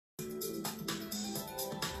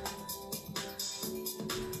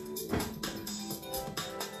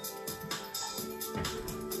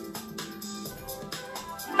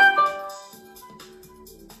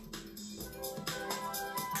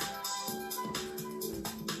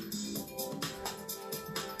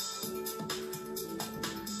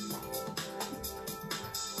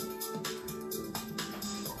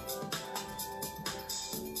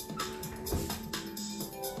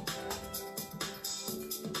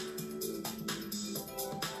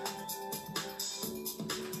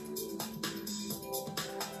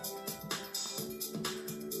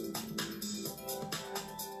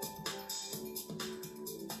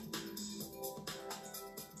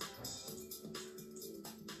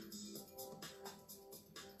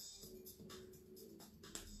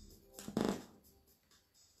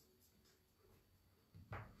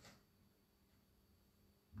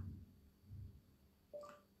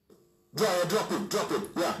Yeah, drop it.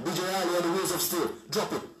 Yeah, DJ Ali on the wheels of steel.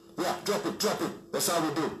 Drop it. Yeah, drop it. That's how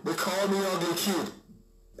we do. They call me Ugly Kid.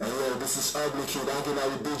 And yeah, this is Ugly Kid hanging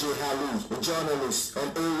out with DJ Halil, the journalist on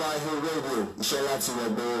A.Y.O Radio. Shout out to you,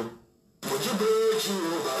 bro. Would you bet you?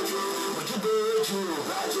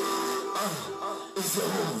 It's your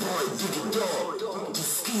own boy, Diggy Dog, the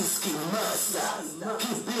ski master.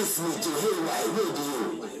 He bless me to A.Y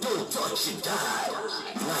Radio. Don't touch it, die.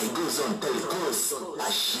 Now he goes on till it goes.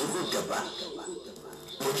 I shiver the back.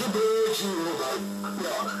 Would you bet you?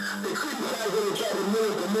 They couldn't have really tried to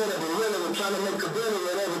move the minute, but really were trying to make a billion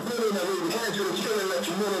and every billion that we had to the killing that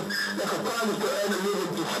you minute. Like a promise to enemy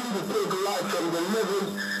with the free to take life from the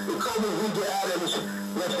living. The Kobe Vija Adams,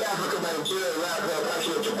 West Africa, Nigeria, rapper,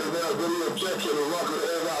 passionate entrepreneur, video objection, and welcome to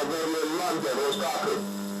A.Y Radio London. What's poppin'?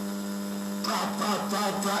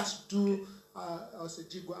 Do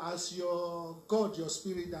as your God, your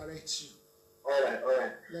spirit directs you. All right.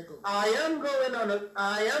 Let go. I am going on a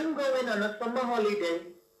summer holiday.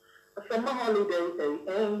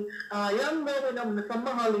 I am going on a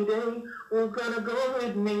summer holiday. Who's gonna go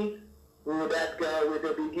with me? Oh, that guy with the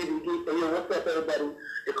biggie. Hey, yo, what's up, everybody?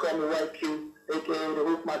 They call me White Q, aka the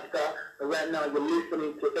Hoofmaster. And right now, you're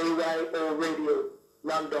listening to A.Y.O Radio,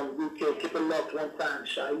 London, UK. Keep it locked one time,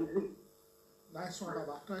 shy easy. Nice one,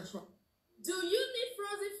 Baba. Nice one. Do you need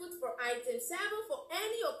frozen food for item 7 for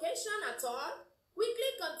any occasion at all?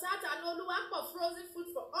 Quickly contact Anoluwa for frozen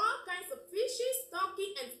food for all kinds of fishes,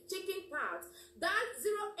 turkey, and chicken parts. That's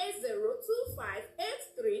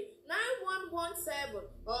 08025839117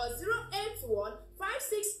 or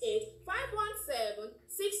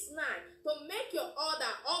 08156851769 to make your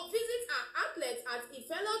order or visit our outlet at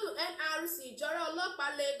Ifelodu NRC,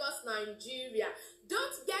 Jorolopa, Lagos, Nigeria.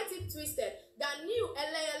 Don't get it twisted. The new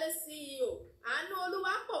LAL CEO,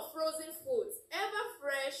 Anoluwa for frozen foods, ever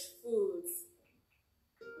fresh foods.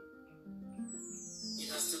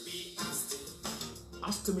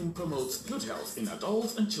 Astamin promotes good health in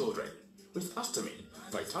adults and children. With Astamin,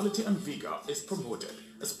 vitality and vigor is promoted,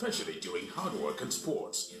 especially during hard work and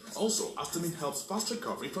sports. Also, Astamin helps fast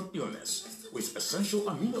recovery from illness. With essential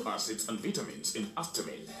amino acids and vitamins in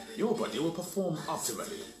Astamin, your body will perform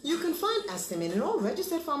optimally. You can find Astamin in all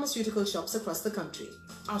registered pharmaceutical shops across the country.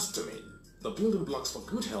 Astamin, the building blocks for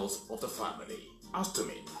good health of the family.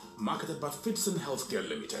 Astamin, marketed by Fitson Healthcare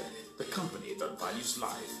Limited, the company that values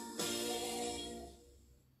life.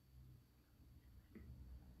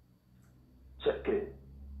 Check it.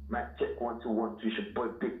 Mac check 1 2 1 2. It's your boy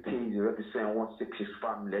Big T. Representing 166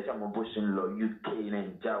 family. I'm a Bush in Law UK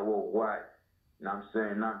and worldwide. Now I'm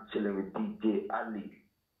saying I'm chilling with DJ Ali.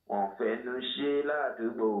 On fait no shit like the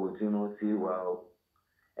boat Timothy wow.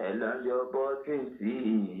 Elon your boy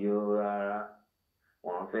you rara.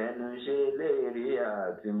 On fait no shit lady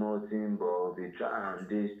Timothy Bobby trying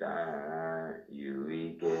this time. You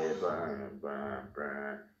will get burn.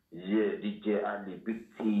 Yeah, DJ Ali, Big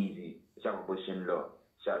T. I'm a Bush in Law.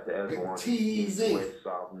 Shout out to everyone. East, West,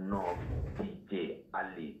 South, North. DJ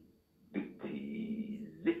Ali, Big T.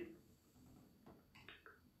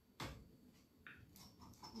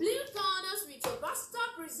 Blue Corners with your Basta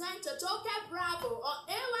presenter Toke Bravo on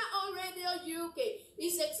A.Y.O Radio UK.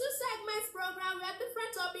 It's a 2-segment program where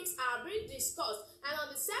different topics are being discussed. And on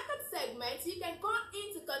the second segment, you can call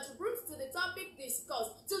in to contribute to the topic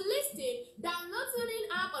discussed. To listen, download TuneIn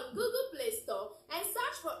app on Google Play Store and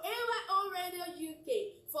search for A.Y.O Radio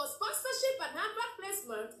UK. For sponsorship and advert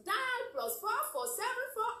placement, dial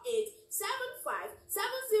 +44748 75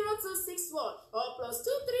 70261 or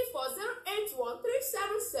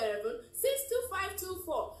 +234081377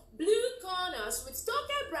 62524. Blue Corners with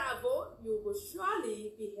Toke Bravo, you will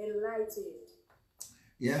surely be enlightened.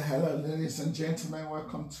 Yeah, hello ladies and gentlemen,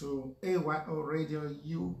 welcome to A.Y.O Radio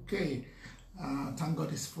UK. Thank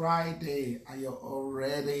God it's Friday. Are you all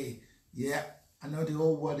ready? Yeah, I know the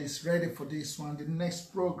whole world is ready for this one. The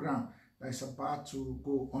next program that is about to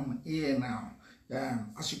go on air now.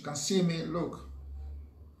 As you can see me, look,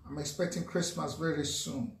 I'm expecting Christmas very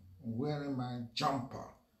soon. I'm wearing my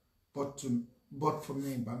jumper, bought for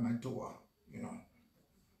me by my door. You know,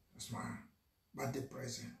 that's my birthday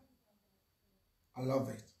present. I love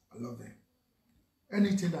it.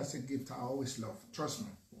 Anything that's a gift, I always love. Trust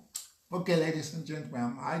me. Okay, ladies and gentlemen,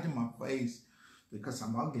 I'm hiding my face because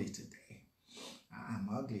I'm ugly today. I'm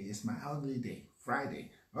ugly. It's my ugly day.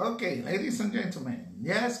 Friday. Okay, ladies and gentlemen,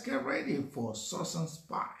 yes, get ready for Sauce and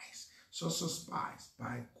Spice. Sauce and Spice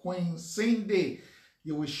by Queen Cindy.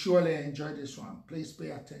 You will surely enjoy this one. Please pay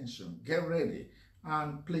attention. Get ready.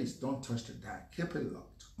 And please don't touch the dial. Keep it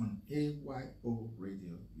locked on A.Y.O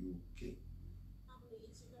Radio UK.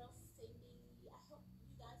 It's your girl Cindy. I hope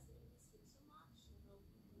you guys didn't miss me too much. A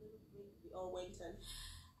little break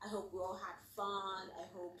I hope we all had fun. I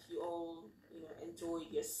hope you all,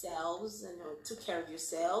 enjoyed yourselves and took care of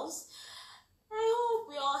yourselves. I hope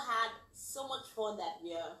we all had so much fun that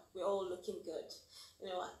we're all looking good.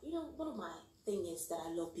 One of my thing is that I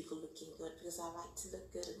love people looking good because I like to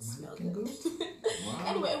look good and smell good. Wow.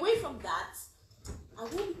 Anyway, away from that, I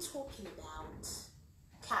will be talking about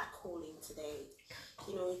catcalling today.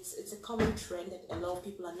 It's a common trend that a lot of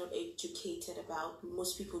people are not educated about.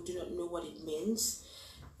 Most people do not know what it means.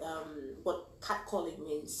 What catcalling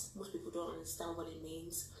means. Most people don't understand what it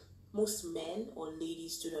means. Most men or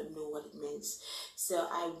ladies do not know what it means. So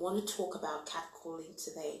I want to talk about catcalling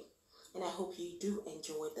today, and I hope you do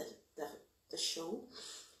enjoy the show.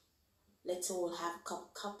 Let's all have a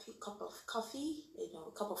cup of coffee,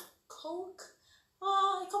 a cup of Coke,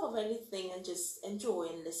 or a cup of anything, and just enjoy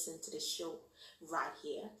and listen to the show right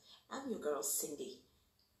here. I'm your girl Cindy.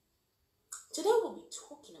 Today we'll be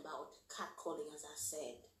talking about catcalling, as I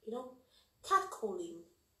said. Catcalling,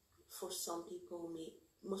 for some people,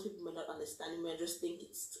 most people may not understand. You may just think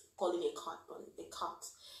it's calling a cat.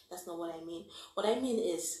 That's not what I mean. What I mean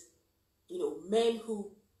is, men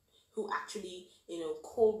who actually,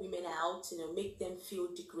 call women out, make them feel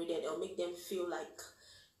degraded or make them feel like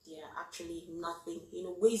they're actually nothing.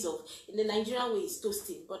 Ways of, in the Nigerian way, it's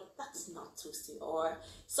toasting, but that's not toasting. Or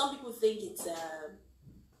some people think it's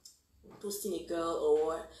toasting a girl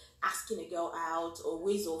or asking a girl out, or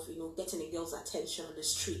ways of getting a girl's attention on the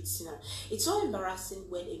streets. It's so embarrassing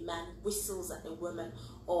when a man whistles at a woman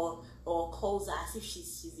or calls her as if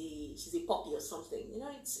she's a puppy or something.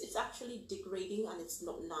 It's actually degrading and it's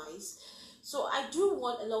not nice. So I do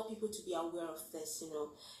want a lot of people to be aware of this.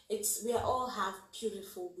 We all have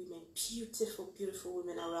beautiful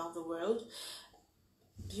women around the world.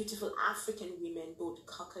 Beautiful African women, both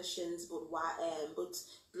Caucasians, both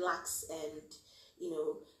blacks, and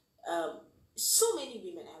so many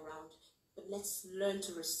women around. But let's learn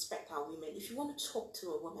to respect our women. If you want to talk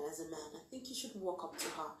to a woman as a man, I think you should walk up to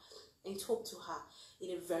her and talk to her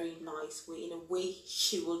in a very nice way, in a way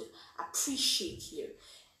she would appreciate you.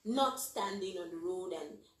 Not standing on the road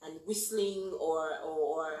and whistling or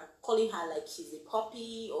calling her like she's a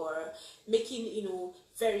puppy, or making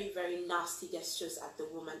very, very nasty gestures at the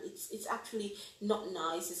woman. It's actually not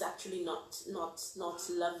nice. It's actually not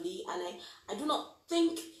lovely, and I do not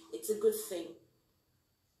think it's a good thing.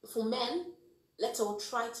 For men, let's all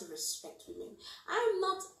try to respect women.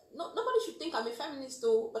 Nobody should think I'm a feminist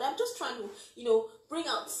though, but I'm just trying to bring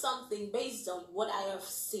out something based on what I have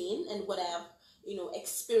seen and what I have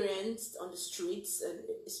experienced on the streets, and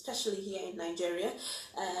especially here in Nigeria,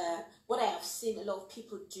 what I have seen a lot of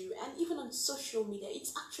people do, and even on social media.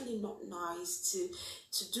 It's actually not nice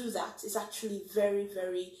to do that. It's actually very,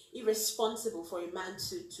 very irresponsible for a man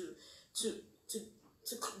to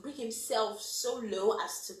bring himself so low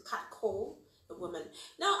as to catcall a woman.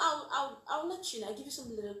 Now I'll let you know. I'll give you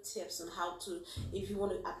some little tips on how to, if you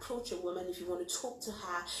want to approach a woman, if you want to talk to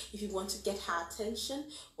her, if you want to get her attention,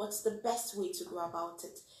 what's the best way to go about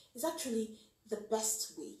it. It's actually the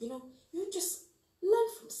best way. You just learn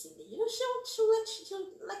from Cindy. She'll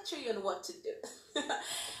lecture you on what to do.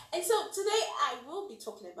 And so today I will be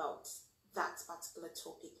talking about that particular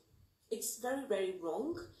topic. It's very, very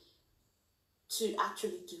wrong to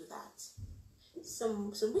actually do that.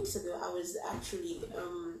 Some weeks ago, I was actually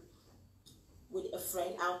with a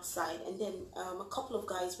friend outside, and then a couple of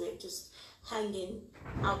guys were just hanging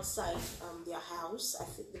outside their house. I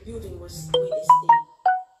think the building was where they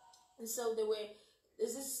stayed, and so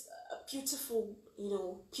there's this beautiful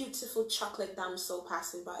chocolate damsel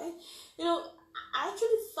passing by. I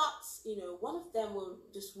actually thought one of them will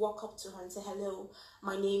just walk up to her and say, "Hello,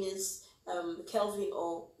 my name is Kelvin,"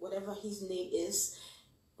 or whatever his name is.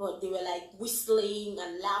 But they were like whistling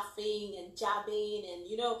and laughing and jabbing and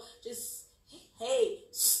just hey,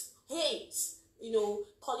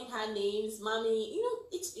 calling her names, mommy.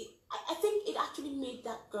 I think it actually made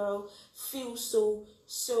that girl feel so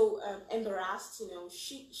embarrassed.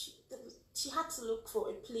 She had to look for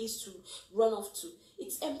a place to run off to.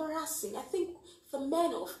 It's embarrassing. I think the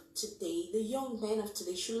men of today, the young men of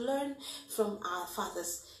today, should learn from our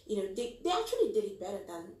fathers. They actually did it better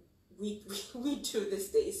than we do these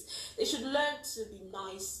days. They should learn to be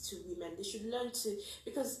nice to women. They should learn to,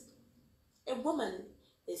 because a woman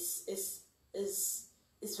is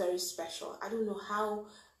very special. I don't know how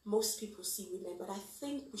most people see women, but I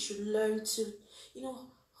think we should learn to,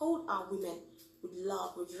 hold our women with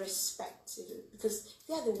love, with respect, because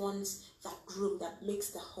they are the ones that groom, that makes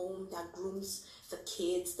the home, that grooms the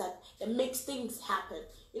kids, that makes things happen.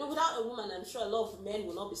 Without a woman, I'm sure a lot of men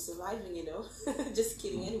will not be surviving, just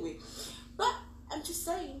kidding anyway. But I'm just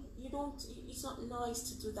saying, don't. It's not nice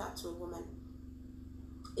to do that to a woman.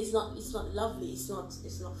 It's not lovely. It's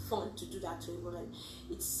not fun to do that to a woman.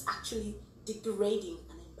 It's actually degrading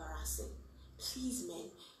and embarrassing. Please, men,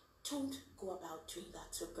 don't go about doing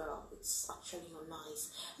that to a girl. It's actually not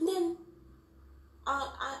nice. And then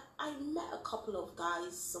I met a couple of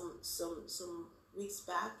guys some weeks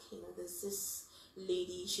back. There's this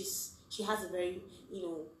lady. She has a very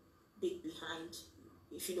big behind,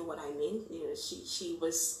 if you know what I mean. She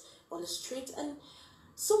was on the street, and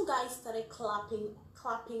some guys started clapping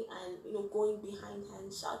and going behind her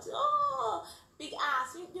and shouting, "Oh, big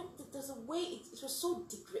ass!" There's a way it was so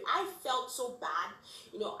degrading. I felt so bad.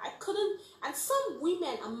 I couldn't. And some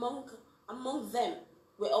women among them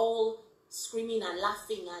were all screaming and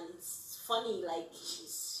laughing, and it's funny. Like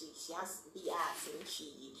she has big ass, and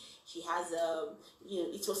she has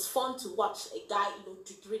it was fun to watch a guy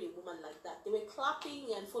degrade a woman like that. They were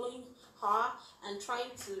clapping and following her and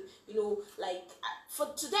trying to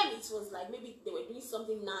to them it was like maybe they were doing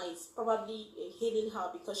something nice, probably hailing her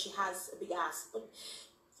because she has a big ass. But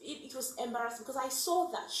it was embarrassing, because I saw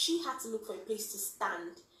that she had to look for a place to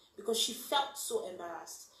stand because she felt so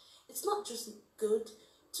embarrassed. It's not just good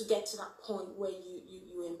to get to that point where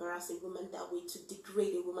you embarrass a woman that way, to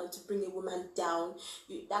degrade a woman, to bring a woman down.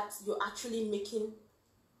 You're actually making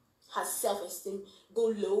her self-esteem go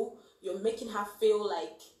low. You're making her feel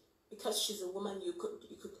like because she's a woman you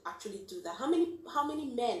could actually do that. How many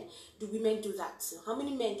men do women do that to? How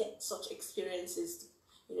many men get such experiences?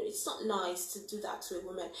 It's not nice to do that to a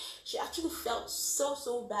woman. She actually felt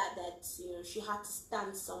so bad that she had to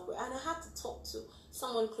stand somewhere, and I had to talk to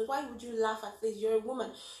someone close. Why would you laugh at this? You're a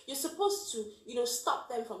woman. You're supposed to stop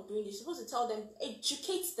them from doing this. You're supposed to tell them,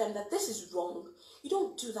 educate them that this is wrong. You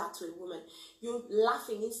don't do that to a woman. You're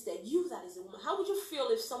laughing instead. You that is a woman. How would you feel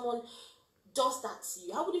if someone does that to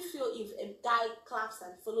you? How would you feel if a guy claps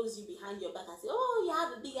and follows you behind your back and says, "Oh, you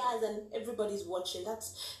have a big ass," and everybody's watching?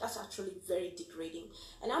 That's actually very degrading.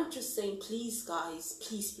 And I'm just saying, please guys,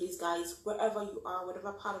 wherever you are,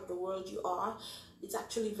 whatever part of the world you are, it's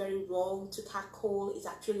actually very wrong to catcall. It's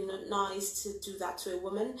actually not nice to do that to a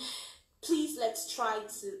woman. Please, let's try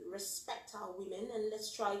to respect our women, and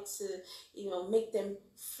let's try to make them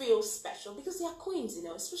feel special, because they are queens,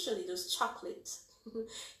 especially those chocolate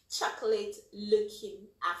looking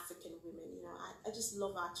African women. I just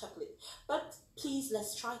love our chocolate. But please,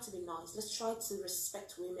 let's try to be nice. Let's try to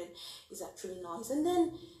respect women. It's actually nice. And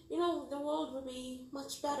then the world will be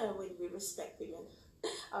much better when we respect women.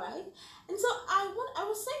 All right. And so I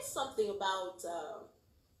will say something about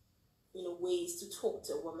ways to talk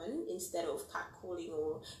to a woman instead of catcalling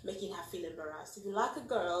or making her feel embarrassed. If you like a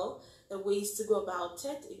girl, there are ways to go about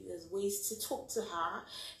it. There's ways to talk to her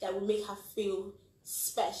that will make her feel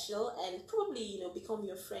special and probably become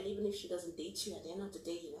your friend, even if she doesn't date you at the end of the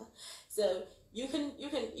day. So you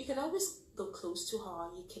can always go close to her.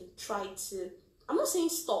 You can try to, I'm not saying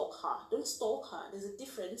stalk her. Don't stalk her. There's a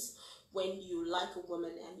difference when you like a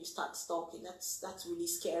woman and you start stalking. That's really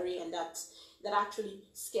scary, and that actually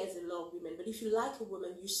scares a lot of women. But if you like a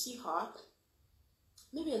woman, you see her,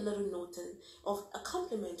 maybe a little note of a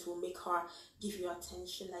compliment will make her give you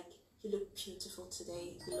attention. Like, "You look beautiful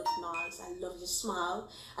today. You look nice. I love your smile."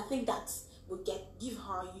 I think that will give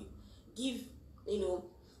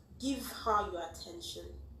her your attention.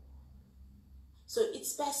 So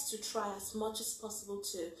it's best to try as much as possible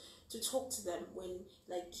to talk to them, when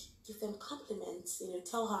give them compliments.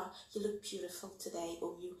 Tell her, "You look beautiful today,"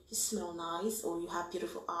 or you smell nice, or "You have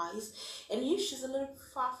beautiful eyes." And if she's a little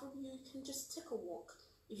far from you, you can just take a walk.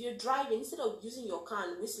 If you're driving, instead of using your car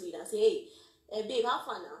and whistling and say, "Hey, babe, how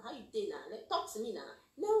far now? How you doing now? Talk to me now."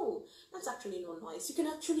 No, that's actually not nice. You can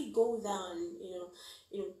actually go there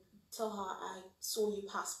and tell her, "I saw you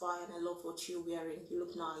pass by and I love what you're wearing. You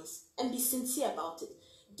look nice." And be sincere about it.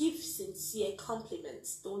 Give sincere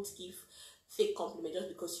compliments. Don't give fake compliments just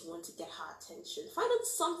because you want to get her attention. Find out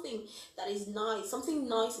something that is nice, something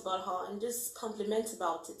nice about her, and just compliment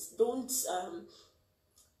about it. Don't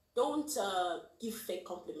give fake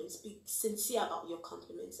compliments. Be sincere about your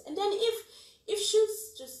compliments. And then if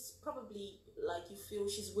she's just probably you feel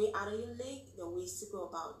she's way out of your league, there are ways to go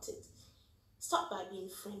about it. Start by being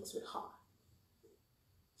friends with her.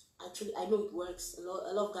 Actually, I know it works. A lot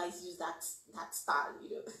of guys use that style.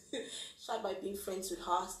 Start by being friends with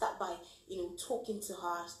her. Start by talking to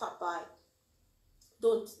her. Start by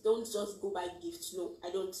don't just go buy gifts. No,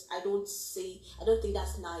 I don't think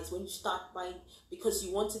that's nice. When you start buying because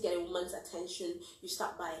you want to get a woman's attention, you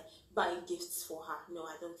start by buying gifts for her. No,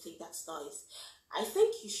 I don't think that's nice. I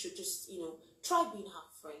think you should just try being her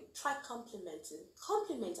friend. Try complimenting.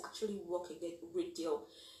 Compliments actually work a great deal.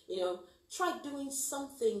 try doing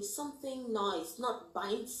something nice, not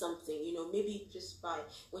buying something, you know, maybe just buy,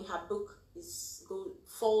 when her book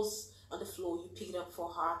falls on the floor, you pick it up for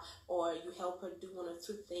her, or you help her do one or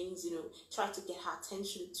two things, you know, try to get her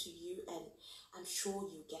attention to you, and I'm sure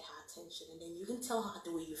you get her attention, and then you can tell her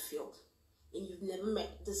the way you feel. And you've never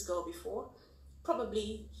met this girl before,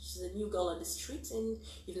 probably she's a new girl on the street, and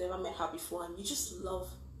you've never met her before, and you just love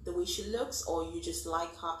the way she looks, or you just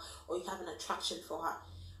like her, or you have an attraction for her.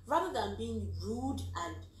 Rather than being rude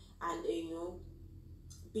and you know,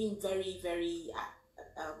 being very, very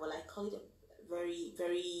well, I call it very,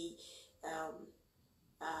 very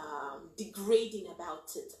degrading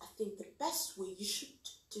about it, I think the best way you should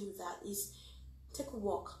do that is take a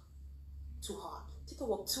walk to her. Take a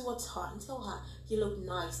walk towards her and tell her, you look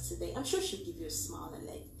nice today. I'm sure she'll give you a smile and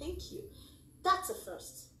like, thank you. That's a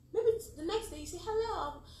first. Maybe the next day you say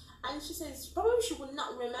hello, and she says, probably she would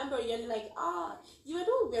not remember you, and you're like, you were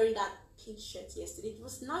not wearing that pink shirt yesterday. It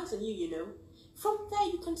was nice on you, you know. From there,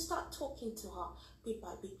 you can start talking to her bit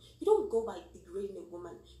by bit. You don't go by degrading a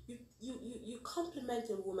woman. You compliment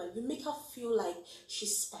a woman. You make her feel like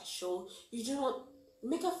she's special. You do not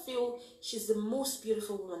make her feel she's the most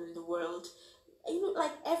beautiful woman in the world. And you know,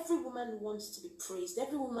 like, every woman wants to be praised.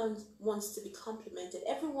 Every woman wants to be complimented.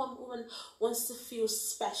 Every woman wants to feel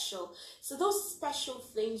special. So those special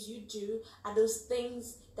things you do are those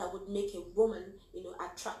things that would make a woman, you know,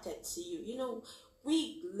 attracted to you. You know,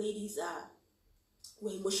 we ladies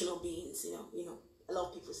we're emotional beings, you know. A lot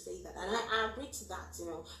of people say that, and I agree to that, you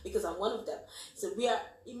know, because I'm one of them. So we are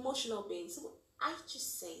emotional beings. So I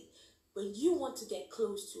just say, when you want to get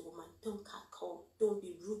close to a woman, don't catcall, don't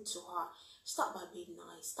be rude to her. Start by being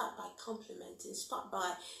nice, start by complimenting, start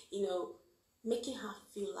by, you know, making her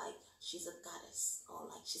feel like she's a goddess or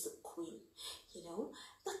like she's a queen, you know.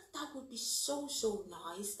 That would be so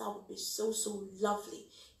nice. That would be so lovely.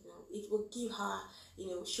 You know, it will give her, you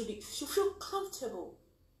know, she'll feel comfortable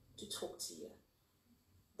to talk to you.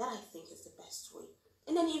 That, I think, is the best way.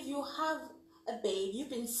 And then if you have a babe you've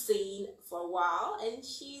been seeing for a while, and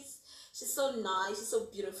she's so nice, she's so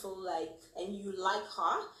beautiful, like, and you like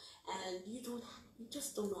her, and you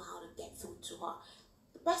just don't know how to get through to her,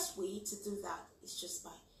 the best way to do that is just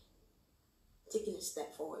by taking a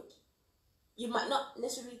step forward. You might not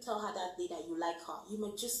necessarily tell her that day that you like her. You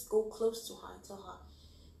might just go close to her and tell her,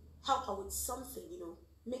 help her with something, you know.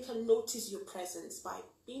 Make her notice your presence by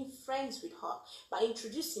being friends with her, by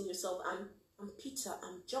introducing yourself. I'm Peter,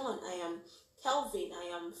 I'm John, I am Kelvin,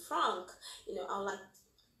 I am Frank. You know,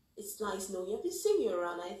 it's nice knowing you. I've been seeing you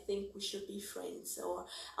around. I think we should be friends, or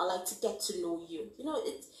I like to get to know you. You know,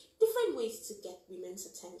 it's different ways to get women's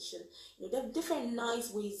attention. You know, there are different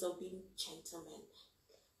nice ways of being gentlemen.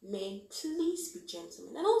 Men, please be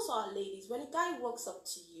gentlemen. And also our ladies, when a guy walks up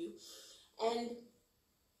to you and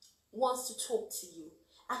wants to talk to you,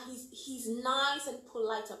 and he's nice and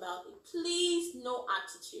polite about it, please, no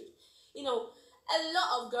attitude. You know, a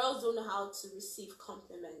lot of girls don't know how to receive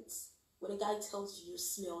compliments. When a guy tells you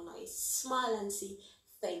smell nice, smile and say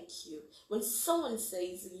thank you. When someone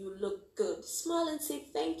says you look good, smile and say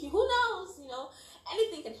thank you. Who knows, you know,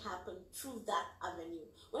 anything can happen through that avenue.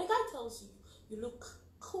 When a guy tells you you look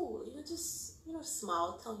cool, you know, just, you know,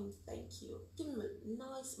 smile, tell him thank you, give him a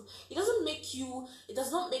nice smile. It does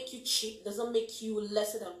not make you cheap, it does not make you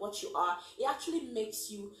lesser than what you are. It actually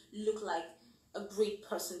makes you look like a great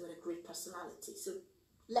person with a great personality. So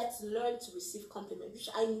let's learn to receive compliments, which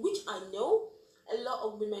I know a lot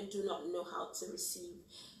of women do not know how to receive.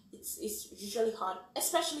 It's usually hard,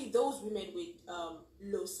 especially those women with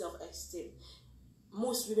low self-esteem.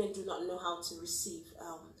 Most women do not know how to receive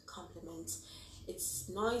compliments. It's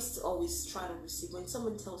nice to always try to receive. When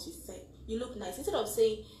someone tells you you look nice, instead of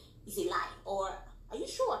saying it's a lie or are you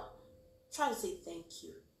sure, try to say thank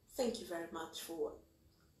you. Thank you very much for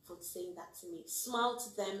saying that to me. Smile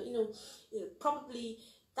to them. You know, probably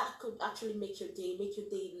that could actually make your day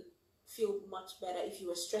feel much better. If you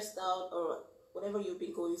were stressed out or whatever you've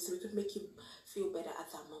been going through, it could make you feel better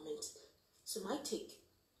at that moment. So my take,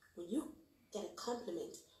 when you get a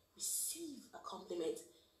compliment, receive a compliment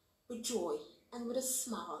with joy and with a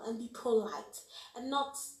smile, and be polite, and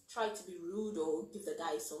not try to be rude or give the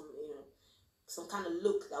guy some kind of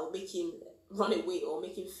look that will make him run away or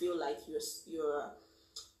make him feel like you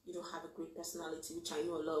don't have a great personality, which I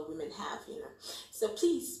know a lot of women have, you know. So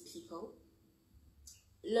please, people,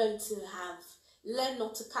 learn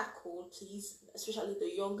not to catcall, please, especially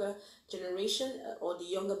the younger generation or the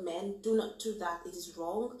younger men. Do not do that. It is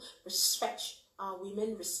wrong. Respect our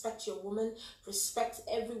women, respect your woman, respect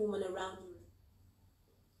every woman around you.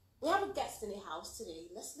 We have a guest in the house today.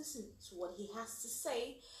 Let's listen to what he has to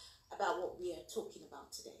say about what we are talking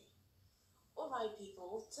about today. Alright,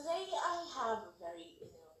 people. Today I have a very,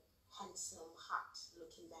 handsome,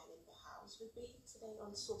 hot-looking man in the house with me today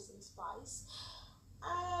on Sauce and Spice.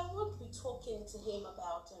 I want to be talking to him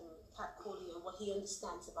about catcalling and what he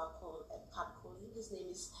understands about catcalling. His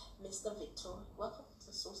name is Mr. Victor. Welcome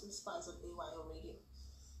to Sauce and Spice on A.Y.O Radio.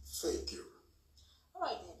 Thank you.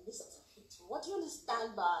 Alright then, Mr. Victor, what do you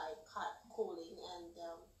understand by catcalling, and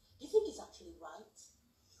do you think it's actually right?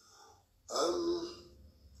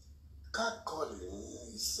 Catcalling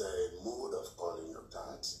is a mode of calling your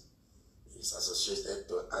cat. It's associated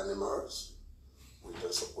to animals, which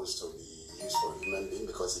are supposed to be used for human beings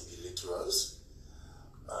because it belittles.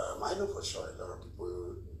 I know for sure a lot of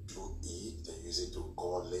people do it. They use it to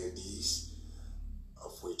call ladies,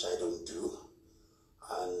 of which I don't do.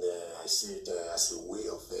 And I see it as a way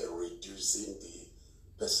of reducing the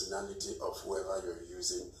personality of whoever you're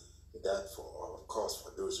using that for. Of course,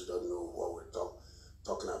 for those who don't know what we're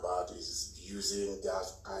talking about, is using that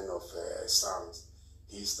kind of sounds,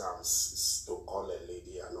 his sounds, to call a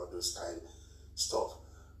lady and all those kind of stuff,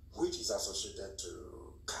 which is associated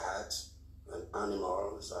to cats and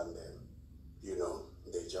animals, and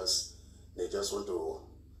they just want to,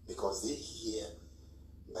 because they hear,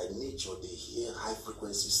 by nature they hear high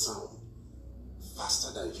frequency sound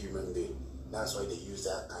faster than human being. That's why they use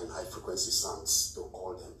that kind of high frequency sounds to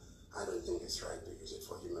call them. I don't think it's right to use it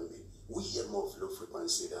for human being. We hear more of low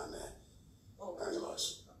frequency than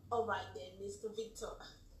animals. All right then, Mr. Victor.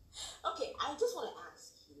 Okay, I just want to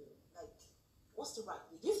ask you, what's the right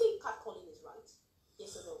way? Do you think catcalling is right?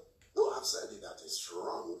 Yes or no? No, I've said it that it's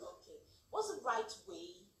wrong. Okay. What's the right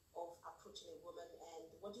way of approaching a woman,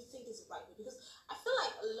 and what do you think is the right way? Because I feel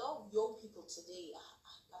like a lot of young people today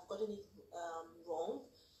have gotten it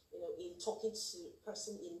wrong, in talking to a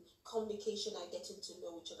person, in communication and getting to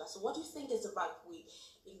know each other. So what do you think is the right way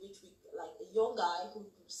in which we, like a young guy who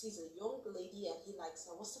sees a young lady and he likes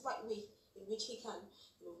her, what's the right way in which he can,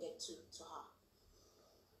 get to her?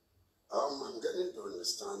 I'm getting to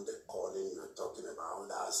understand the calling you're talking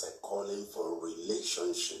about as a calling for a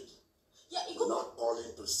relationship. Yeah, not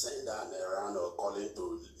calling to send an errand or calling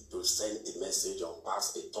to send a message or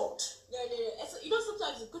pass a thought. No.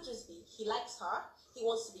 Sometimes it could just be he likes her, he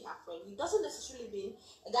wants to be her friend. It doesn't necessarily mean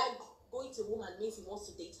a guy going to a woman means he wants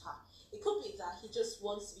to date her. It could be that he just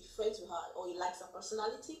wants to be friends with her, or he likes her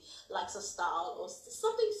personality, likes her style, or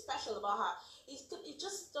something special about her. It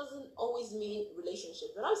just doesn't always mean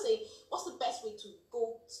relationship. But I'm saying, what's the best way to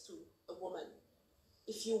go to a woman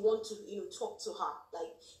if you want to, talk to her?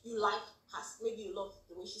 Like, you like her, maybe you love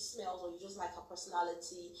the way she smells, or you just like her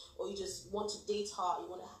personality, or you just want to date her, you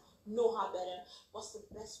want to know her better. What's the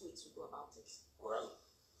best way to go about it? Well,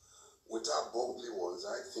 without bubbly ones,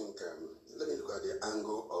 I think, let me look at the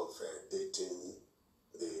angle of dating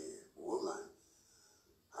the woman.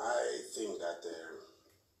 I think that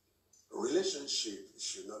relationship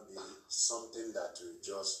should not be something that you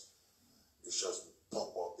just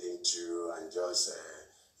pop up into and just,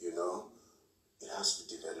 it has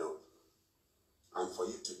to develop. And for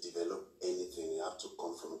you to develop anything, you have to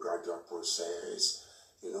come from gradual process.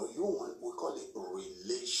 We call it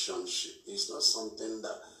relationship. It's not something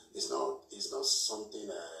that, it's not something,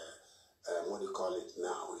 what do you call it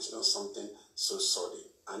now? It's not something so solid.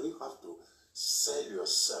 And you have to sell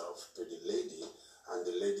yourself to the lady, and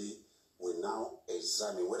the lady will now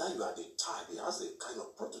examine whether you are the type. It has a kind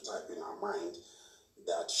of prototype in her mind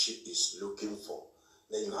that she is looking for.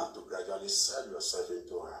 Then you have to gradually sell yourself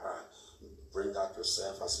into her heart. Bring out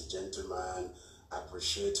yourself as a gentleman,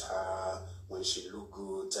 appreciate her. When she look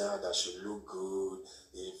good, tell her that she look good.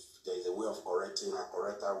 If there is a way of correcting her,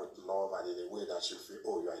 correct her with love, and in a way that she feel,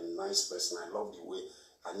 oh, you are a nice person, I love the way,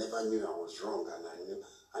 I never knew I was wrong, and you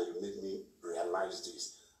made me realize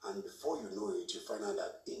this. And before you know it, you find out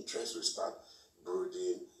that interest will start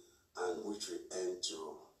brooding, and which will end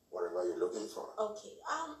to whatever you're looking for. Okay.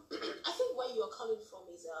 I think where you're coming from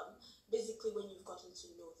is basically when you've gotten to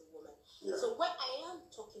know the woman. Yeah. So what I am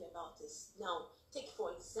talking about is, now, take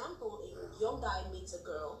for example, a young guy meets a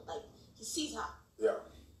girl, like he sees her. Yeah.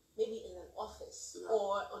 Maybe in an office, yeah,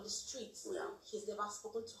 or on the streets. Yeah. He's never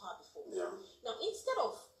spoken to her before. Yeah. Now, instead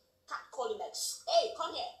of catcalling, like, hey,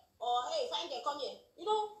 come here, or hey, fine girl, come here,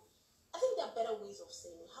 I think there are better ways of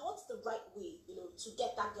saying it. What's the right way, to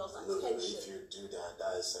get that girl's attention? If you do that,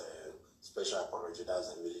 that's a special apology,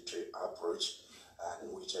 that's a military approach,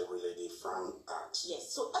 and which every lady frown at.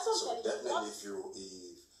 Yes, so that's what I'm saying. Definitely,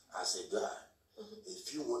 if as a guy,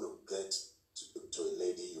 if you want to get to a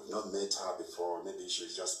lady, you've not met her before, maybe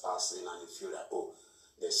she's just passing, and you feel like, oh,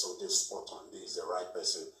 there's something spot on, this is the right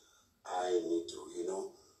person, I need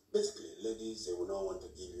to, basically, ladies, they will not want to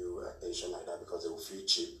give you attention like that because they will feel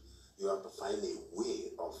cheap. You have to find a way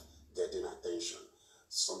of getting attention.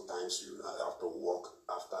 Sometimes you have to walk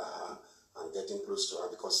after her and getting close to her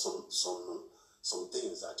because some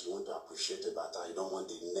things that you want to appreciate about her, you don't want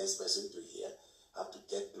the next person to hear. Have to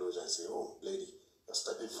get close and say, oh, lady, you're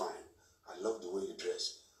stepping fine. I love the way you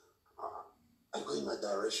dress. Are you going in my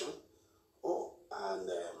direction? Oh, and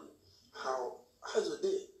how's your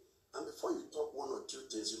day? And before you talk one or two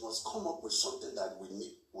things, you must come up with something that we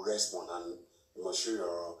need to respond, and you must show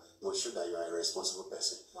that you are a responsible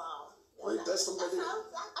person. Wow. When you tell somebody,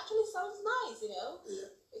 that actually sounds nice, you know. Yeah.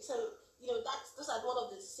 So those are one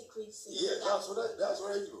of the secrets. Yeah, that's what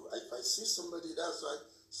I do. If I see somebody, that's why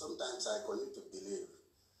sometimes I need to believe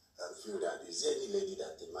and feel that is there any lady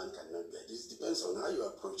that a man cannot get. This depends on how you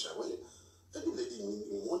approach her. When any lady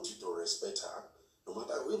want you to respect her, no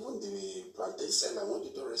matter even the plantain seller want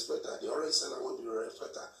you to respect her, the orange seller want you to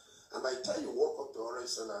respect her. And by the time you walk up to the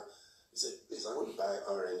orange seller, he said, please, I want to buy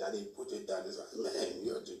orange, and he put it down. He's like, man,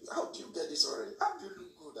 how do you get this orange? How do you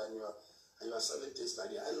look good? And you are selling things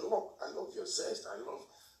like that. I love your zest. I love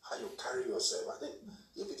how you carry yourself. I think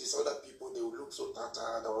if it is other people, they will look so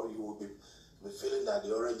tattered, or you will be feeling that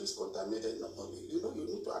the orange is contaminated. No, you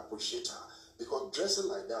need to appreciate her, because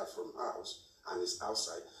dressing like that from house and it's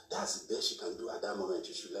outside, that's the best she can do at that moment.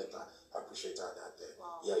 You should let her appreciate her that day.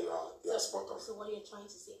 Wow. Yeah, you are spot on. So what you're trying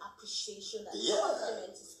to say, appreciation, that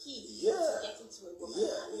compliment is key to getting to a woman.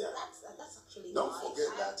 Yeah. That's actually Don't nice.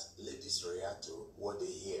 forget that ladies react to what they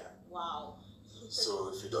hear. Wow.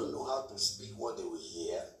 So if you don't know how to speak what they will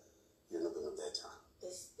hear, you're not going to get her.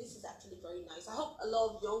 This is actually very nice. I hope a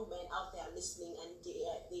lot of young men out there are listening, and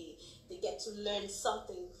they get to learn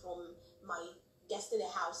something from my guest in the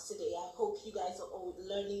house today. I hope you guys are all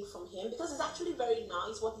learning from him, because it's actually very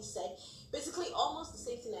nice what he said. Basically almost the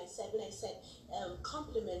same thing I said when I said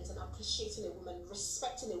compliment and appreciating a woman,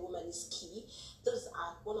 respecting a woman is key. Those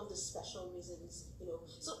are one of the special reasons,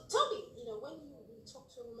 So tell me, when you talk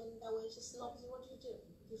to a woman that way, she snubs you, what do?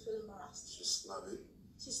 You feel embarrassed? She's snubby.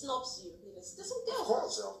 She snubs you.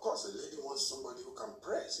 Of course, a lady wants somebody who can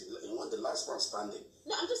press. You want the last one standing.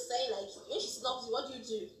 No, I'm just saying, like, when she snubs you, what do you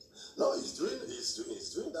do? No, he's doing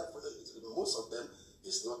that for most of them.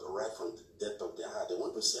 It's not right from the depth of their heart. They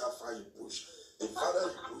want to see how far you push. The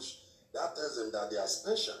farther you push, that tells them that they are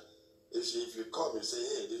special. If you come and say,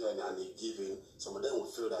 hey, this one, and they give in, some of them will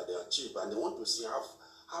feel that they are cheap, and they want to see how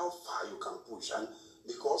far you can push. And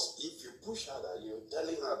because if you push her, you're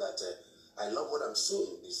telling her that I love what I'm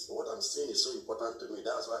seeing. What I'm seeing is so important to me.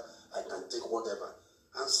 That's why I can take whatever.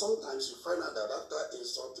 And sometimes you find out that after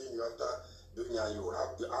insulting you, after doing that, you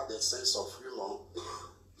have to add a sense of humor.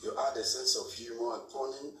 You add a sense of humor and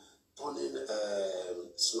turning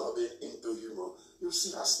snubbing into humor. You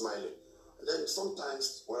see her smiling. And then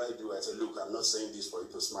sometimes what I do, I say, look, I'm not saying this for you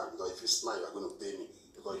to smile, because if you smile, you're going to pay me,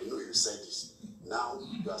 because you said this. Now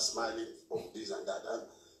you are smiling for this and that. And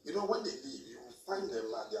when they leave, you will find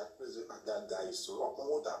them at their prison, that guy is so up on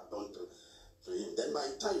what I've done to him. Then by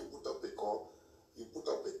the time you put up a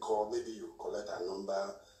call, maybe you collect a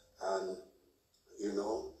number, and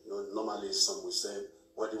normally some will say,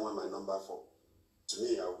 what do you want my number for? To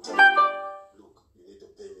me, I will tell you, look, you need to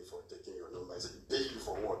pay me for taking your number. I said, pay you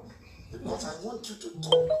for what? Because I want you to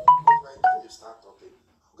talk. Because by the time you start talking,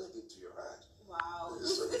 I'll get into your heart. Wow,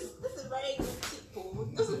 this is a very good tip.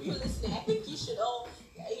 Those of you listening, I think you should all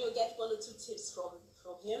get one or two tips from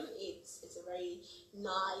him. It's a very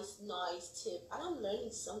nice tip, and I'm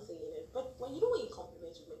learning something in it. But when you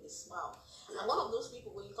compliment, you make me smile. I'm one of those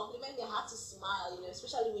people, when you compliment me, I have to smile,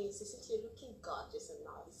 especially when you say, Cynthia, you're looking gorgeous and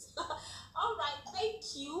nice. All right, thank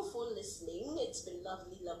you for listening. It's been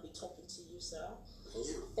lovely talking to you, sir.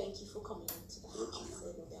 Thank you for coming on today.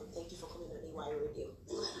 Thank you for coming on A.Y Radio.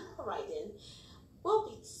 All right then, we'll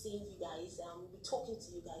be seeing you guys. We'll be talking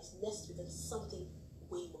to you guys next week on something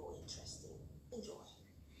way more interesting. Enjoy.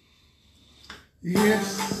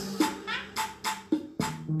 Yes.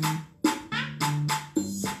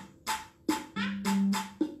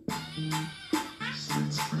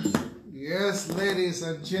 Yes, ladies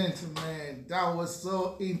and gentlemen, that was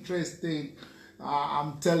so interesting.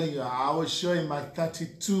 I'm telling you, I was showing my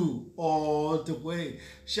 32 all the way.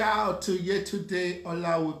 Shout out to Yesterday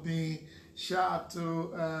Ola with me. Shout out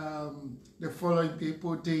to the following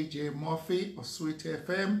people: DJ Murphy of Sweet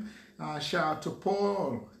FM. Shout out to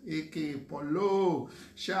Paul, aka Polo.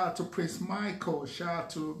 Shout out to Prince Michael. Shout out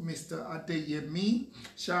to Mr. Adeyemi.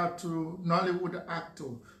 Shout out to Nollywood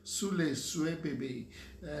actor Sule Suebebe.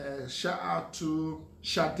 Shout out to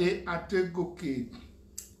Shade Adegoke.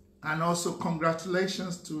 And also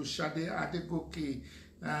congratulations to Shade Adegoke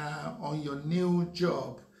on your new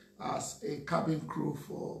job as a cabin crew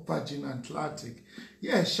for Virgin Atlantic.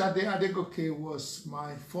 Yeah, Shade Adegoke was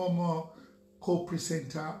my former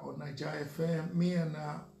co-presenter on Nigeria FM. Me and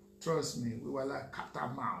trust me, we were like cat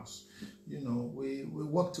and mouse. You know, we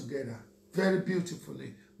worked together very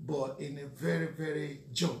beautifully, but in a very, very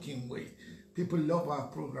joking way. People love our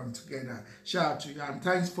program together. Shout out to you. And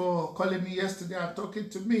thanks for calling me yesterday and talking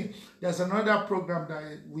to me. There's another program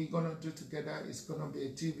that we're going to do together. It's going to be a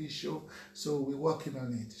TV show. So we're working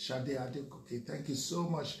on it. Shade Adekoke, thank you so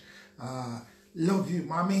much. Love you,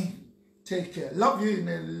 mommy. Take care. Love you in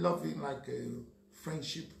a loving, like a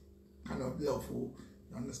friendship kind of love.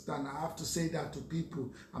 You understand? I have to say that to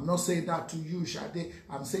people. I'm not saying that to you, Shade.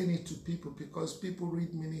 I'm saying it to people because people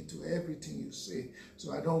read meaning to everything you say.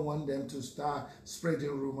 So I don't want them to start spreading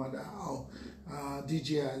rumor that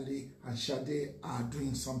DJ Ali and Shade are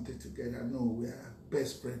doing something together. No, we are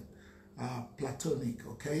best friends, platonic,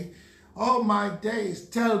 okay? All my days,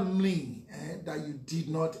 tell me that you did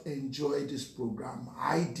not enjoy this program.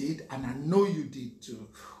 I did, and I know you did too.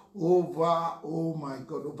 Oh my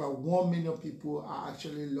God, over 1 million people are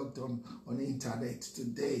actually logged on the internet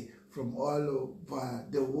today from all over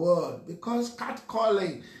the world, because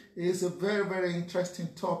catcalling is a very, very interesting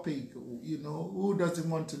topic. You know, who doesn't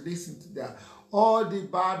want to listen to that? All the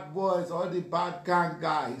bad boys, all the bad gang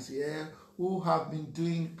guys, yeah, who have been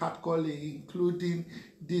doing catcalling, including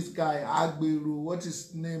this guy Agberu. What is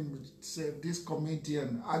his name? This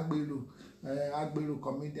comedian Agberu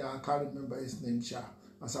comedian. I can't remember his name,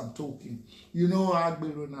 as I'm talking. You know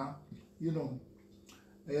Agberu now. You know.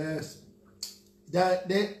 Yes.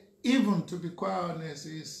 They even, to be quite honest,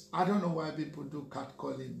 is I don't know why people do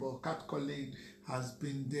catcalling, but catcalling has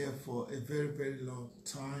been there for a very, very long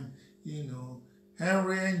time. You know,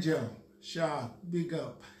 Henry Angel, big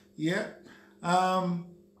up. Yeah.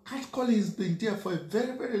 Catcalling has been there for a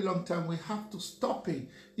very, very long time. We have to stop it.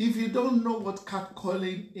 If you don't know what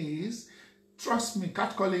catcalling is, trust me,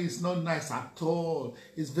 catcalling is not nice at all.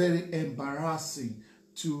 It's very embarrassing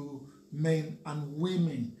to men and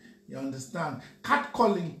women. You understand?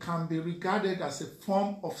 Catcalling can be regarded as a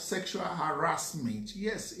form of sexual harassment.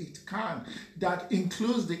 Yes, it can. That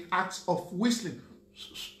includes the acts of whistling.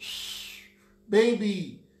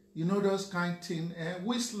 Baby, you know those kind of things.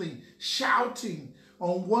 Whistling, shouting,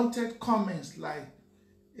 unwanted comments like,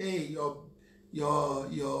 hey,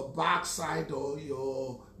 your backside or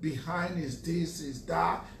your behind is this, is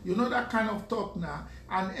that. You know that kind of talk now.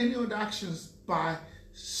 And any other actions by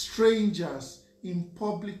strangers in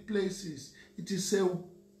public places. It is a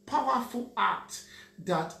powerful act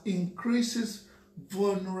that increases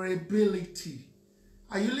vulnerability.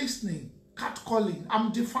 Are you listening? Catcalling.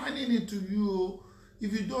 I'm defining it to you.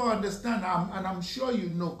 If you don't understand, and I'm sure you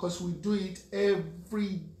know, because we do it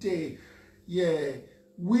every day. Yeah.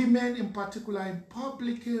 Women in particular in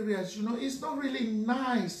public areas, you know, it's not really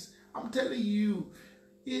nice. I'm telling you.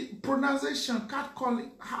 Pronunciation,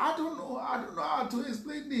 catcalling, I don't know how to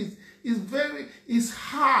explain this. It's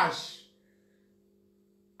harsh.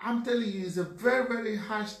 I'm telling you, it's a very, very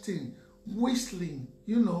harsh thing. Whistling,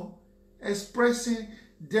 you know, expressing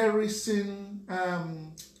derision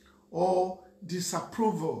or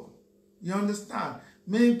disapproval. You understand?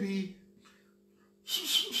 Maybe,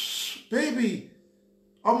 baby,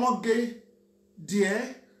 I'm gay,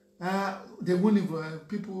 dear. They won't even,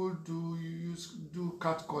 people do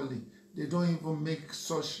catcalling. They don't even make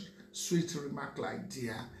such sweet remark like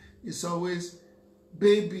dear. It's always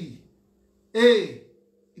baby. Hey,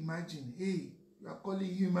 imagine, hey, you are calling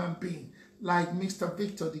human being. Like Mr.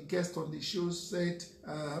 Victor, the guest on the show, said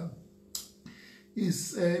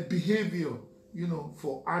his behavior, you know,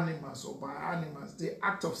 for animals or by animals, the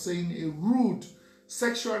act of saying a rude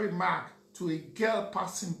sexual remark to a girl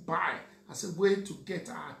passing by as a way to get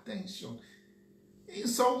our attention. In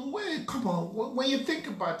some way, come on, when you think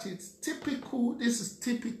about it, typical, this is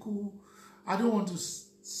typical, I don't want to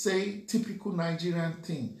say typical Nigerian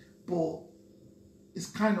thing, but it's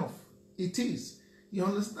kind of, it is. You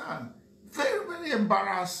understand? Very, very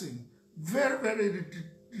embarrassing, very, very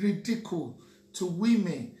ridiculous to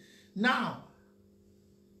women. Now,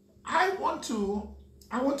 I want to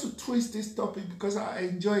twist this topic because I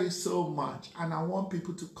enjoy it so much, and I want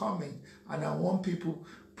people to comment, and I want people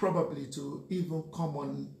probably to even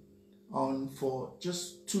come on for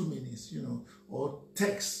just 2 minutes, you know, or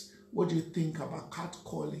text. What do you think about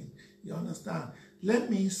catcalling? You understand? Let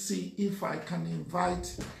me see if I can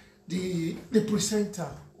invite the presenter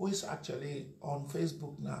who is actually on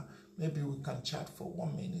Facebook now. Maybe we can chat for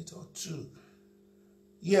 1 minute or 2.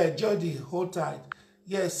 Yeah, Jody, hold tight.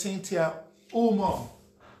 Yeah, Cynthia Omar.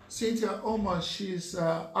 Cynthia Omar, she's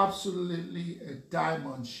absolutely a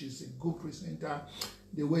diamond. She's a good presenter.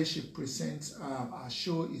 The way she presents our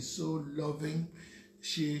show is so loving.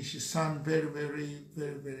 She sounds very, very,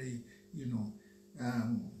 very, very,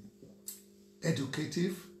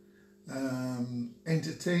 educative,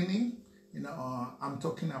 entertaining. I'm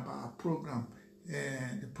talking about a program.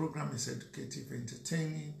 The program is educative,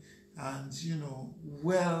 entertaining, and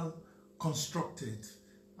well constructed.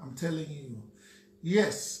 I'm telling you.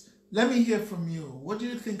 Yes. Let me hear from you. What do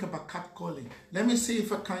you think about catcalling? Let me see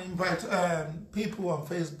if I can invite people on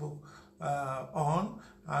Facebook on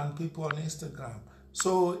and people on Instagram.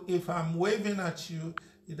 So if I'm waving at you,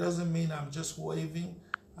 it doesn't mean I'm just waving.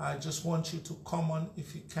 I just want you to come on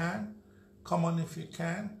if you can. Come on if you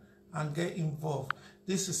can and get involved.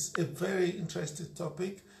 This is a very interesting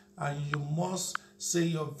topic and you must say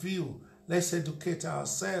your view. Let's educate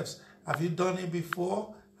ourselves. Have you done it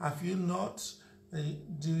before? Have you not?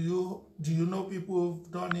 Do you know people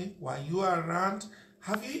who've done it while you are around?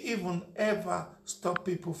 Have you even ever stopped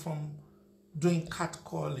people from doing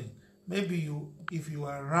catcalling? Maybe if you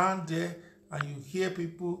are around there and you hear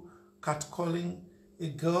people catcalling a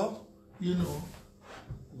girl,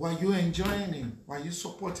 while you enjoying it, while you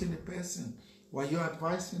supporting the person, while you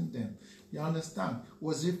advising them, you understand?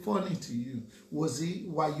 Was it funny to you? Were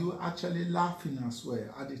you actually laughing as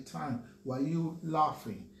well at the time? Were you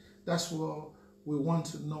laughing? That's what we want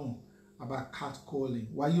to know about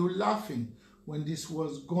catcalling. Were you laughing when this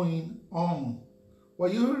was going on? Were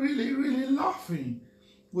you really, really laughing?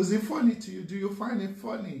 Was it funny to you? Do you find it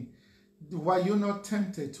funny? Were you not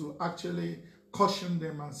tempted to actually caution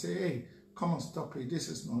them and say, hey, come on, stop it. This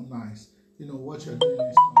is not nice. What you're doing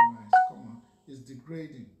is not nice. Come on. It's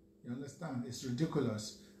degrading. You understand? It's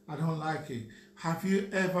ridiculous. I don't like it. Have you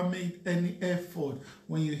ever made any effort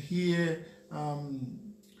when you hear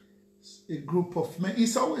a group of men?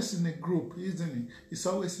 It's always in a group, isn't it? It's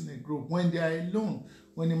always in a group. When they are alone,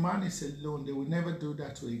 when a man is alone, they will never do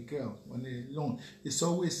that to a girl. When they're alone, it's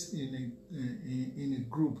always in a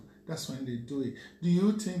group. That's when they do it. Do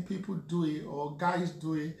you think people do it or guys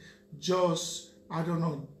do it just, I don't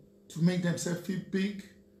know, to make themselves feel big?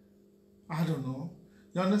 I don't know.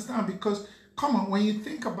 You understand? Because, come on, when you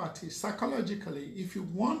think about it, psychologically, if you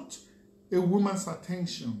want a woman's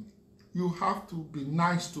attention, you have to be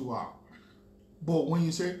nice to her. But when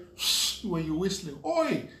you say, shh, when you whistling,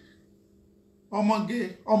 oi, ọmọ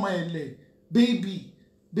gay, ọmọ ele, baby,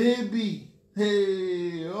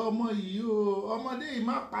 hey, ọmọ yo, ọmọdé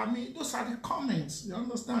má pa mí. Those are the comments. You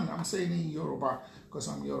understand? I'm saying in Yoruba because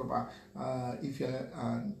I'm Yoruba. If you're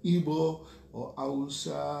an Igbo or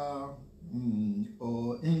Hausa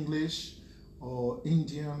or English or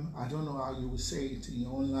Indian, I don't know how you would say it in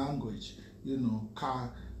your own language.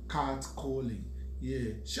 Catcalling.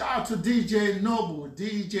 Yeah. Shout out to DJ Noble,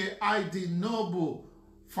 DJ ID Noble,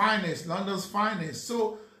 finest, London's finest.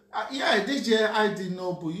 So, DJ ID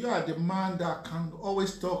Noble, you are the man that can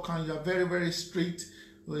always talk and you are very, very strict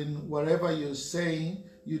in whatever you're saying.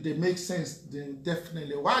 They make sense,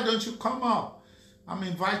 definitely. Why don't you come up? I'm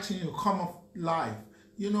inviting you, come up live.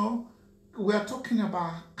 We are talking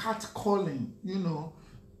about catcalling,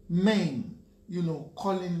 men,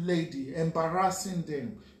 calling lady, embarrassing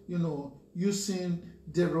them, using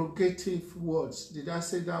derogative words. Did I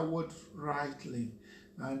say that word rightly?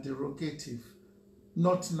 Derogative,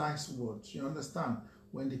 not nice words. You understand?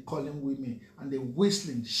 When they calling women and they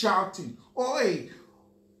whistling, shouting, oi,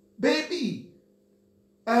 baby,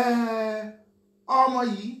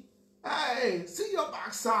 ọmọ, hey, see your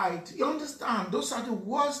backside. You understand? Those are the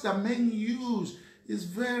words that men use. It's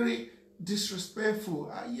very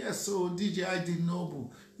disrespectful. Yes, so DJ ID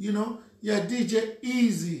Noble, DJ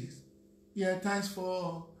Easy. Yeah, thanks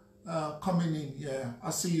for coming in. Yeah,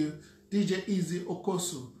 I see you. DJ Easy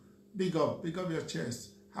Okosu, big up your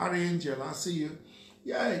chest. Harry Angel, I see you.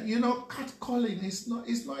 Yeah, catcalling is not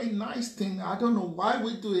a nice thing. I don't know why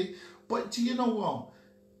we do it, but you know what?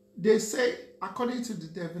 They say, according to the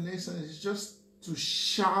definition, it's just to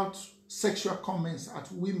shout sexual comments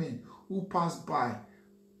at women who pass by.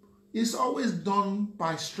 It's always done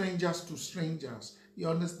by strangers to strangers. You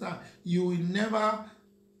understand? You will never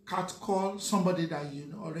catcall somebody that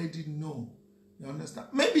you already know. You understand?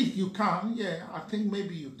 Maybe you can. Yeah, I think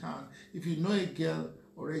maybe you can. If you know a girl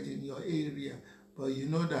already in your area, but you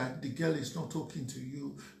know that the girl is not talking to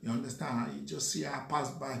you, you understand? You just see her pass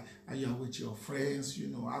by and you're with your friends,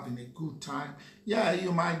 having a good time. Yeah,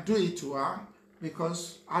 you might do it to her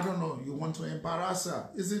because, I don't know, you want to embarrass her,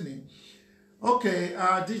 isn't it? Okay,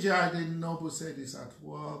 DJ I didn't know who said this at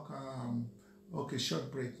work. Okay,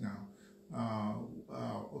 short break now.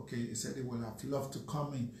 Okay, he said he would have loved to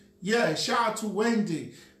come in. Yeah, shout out to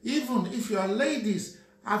Wendy. Even if you are ladies,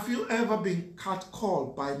 have you ever been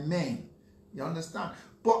catcalled by men? You understand?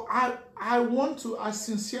 But I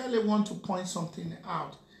sincerely want to point something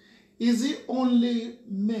out. Is it only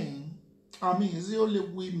men? I mean, is it only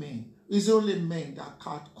women? Is it only men that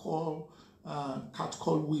catcall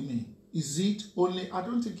women? Is it only? I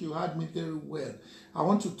don't think you heard me very well. I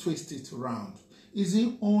want to twist it around. Is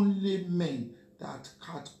it only men that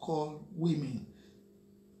catcall women?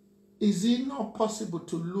 Is it not possible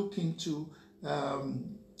to look into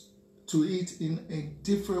to it in a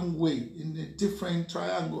different way, in a different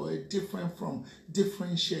triangle, a different from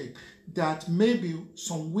different shape, that maybe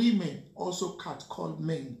some women also catcall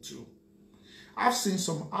men too? I've seen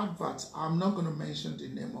some adverts. I'm not going to mention the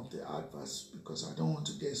name of the adverts because I don't want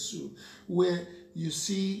to get sued, where you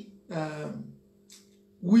see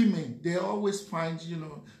women, they always find, you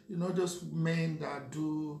know those men that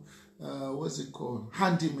do, what's it called,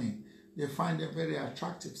 handymen. They find them very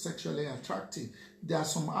attractive, sexually attractive. There are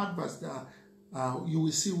some adverts that you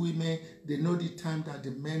will see women, they know the time that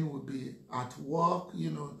the men will be at work,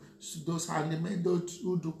 those handymen, those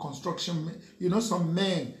who do construction, some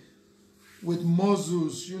men with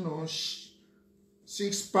muscles,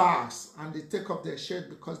 6 packs, and they take off their shirt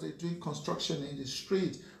because they're doing construction in the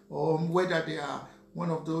street, or whether they are one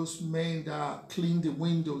of those men that clean the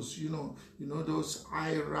windows, those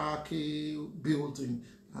hierarchy building,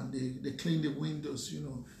 and they clean the windows,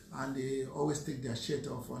 and they always take their shirt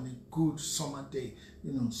off on a good summer day,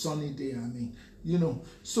 sunny day, I mean,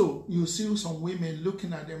 So you see some women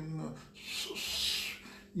looking at them,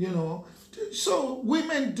 So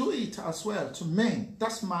women do it as well to men.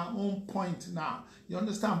 That's my own point now. You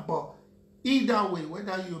understand? But either way,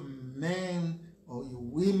 whether you're men or you're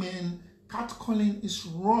women, catcalling is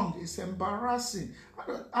wrong. It's embarrassing.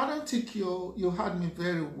 I don't think you heard me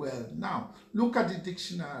very well. Now, look at the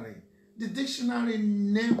dictionary. The dictionary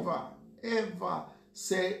never, ever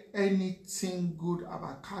say anything good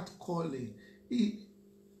about catcalling.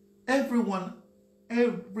 Everyone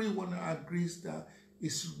agrees that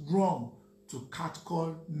it's wrong to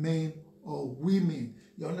catcall men or women.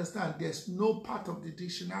 You understand? There's no part of the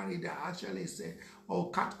dictionary that actually say,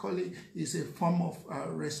 catcalling is a form of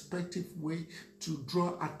respective way to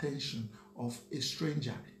draw attention of a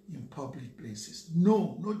stranger in public places.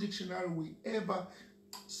 No dictionary will ever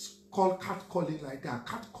call catcalling like that.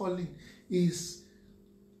 Catcalling is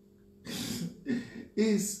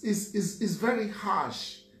very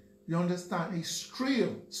harsh. You understand? A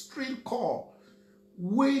shrill call,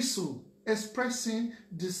 whistle, expressing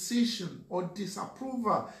decision or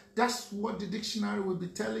disapproval. That's what the dictionary will be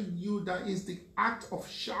telling you. That is the act of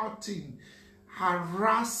shouting,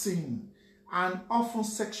 harassing, and often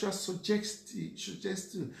sexual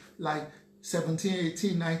suggestive, like 17,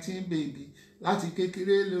 18, 19 baby.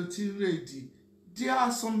 There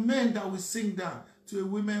are some men that will sing that to a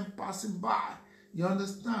woman passing by. You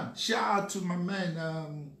understand? Shout out to my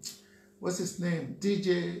man, what's his name?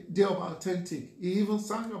 DJ Delb Authentic. He even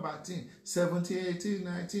sang about it. 17, 18,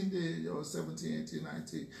 19, or 17, 18,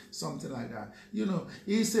 19, something like that.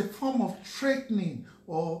 It's a form of threatening,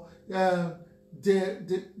 or they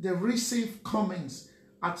receive comments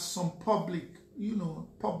at some publicly.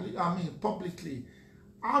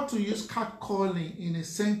 How to use catcalling in a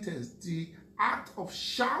sentence: the act of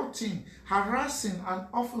shouting, harassing, and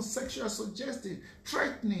often sexual suggestive,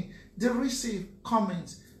 threatening, they receive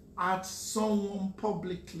comments at someone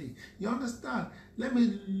publicly. You understand? Let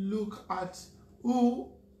me look at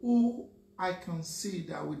who I can see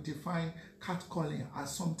that would define catcalling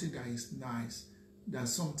as something that is nice.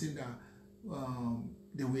 That's something that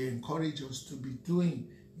they will encourage us to be doing.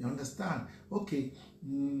 You understand? Okay.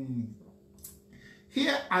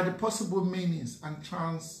 Here are the possible meanings and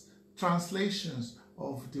translations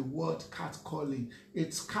of the word catcalling.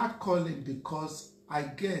 It's catcalling because, I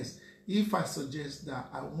guess, if I suggest that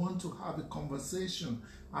I want to have a conversation,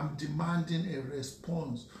 I'm demanding a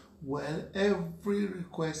response. Well, every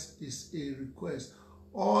request is a request.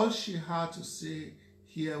 All she had to say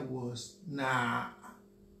here was, nah,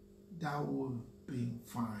 that would be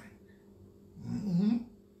fine.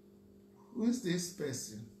 Who is this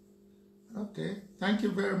person? Okay, thank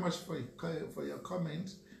you very much for your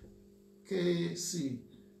comment. KC.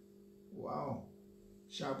 Wow,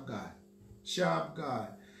 sharp guy.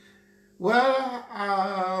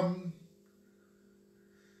 Well,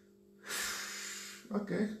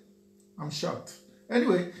 okay, I'm shocked.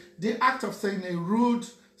 Anyway, the act of saying a rude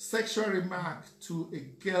sexual remark to a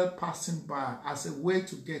girl passing by as a way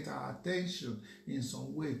to get her attention in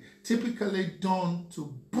some way, typically done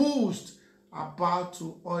to boost about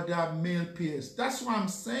to other male peers. That's what I'm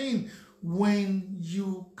saying. When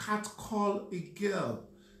you catcall a girl,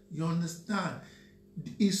 you understand,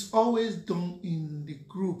 It's always done in the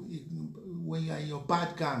group. When you're in your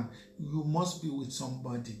bad gang, you must be with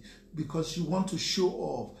somebody because you want to show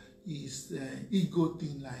off. It's ego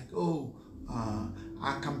thing like, oh,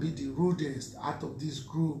 I can be the rudest out of this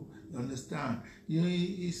group. You understand?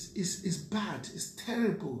 It's bad. It's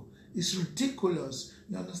terrible. It's ridiculous.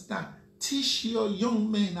 You understand? Teach your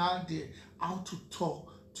young men out there how to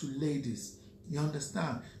talk to ladies. You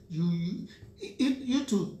understand? You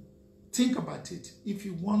to think about it. If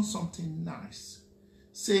you want something nice,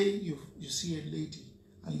 say you see a lady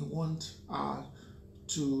and you want her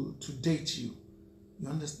to date you. You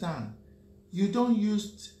understand? You don't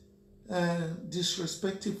use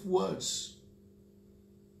disrespectful words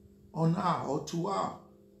on her or to her.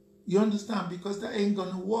 You understand? Because that ain't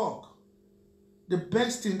gonna work. The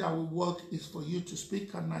best thing that will work is for you to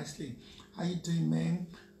speak her nicely. How you doing, man?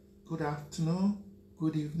 Good afternoon.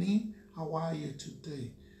 Good evening. How are you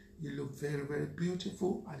today? You look very, very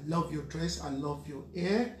beautiful. I love your dress. I love your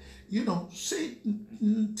hair. You know, say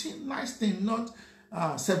nice thing, not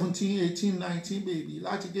 17, 18, 19, baby.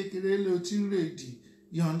 Ready.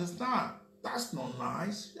 You understand? That's not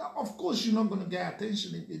nice. Yeah, of course, you're not going to get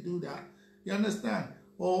attention if you do that. You understand?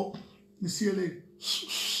 Or, Monsieur Le,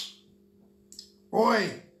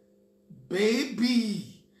 oi,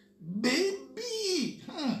 baby,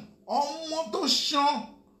 Omoto.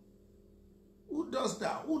 Who does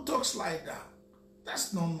that? Who talks like that?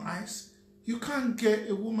 That's not nice. You can't get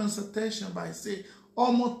a woman's attention by saying,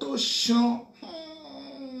 Omoto Shon,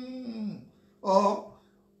 or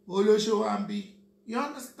Oloshoambi. You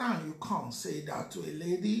understand? You can't say that to a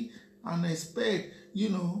lady and expect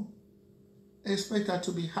her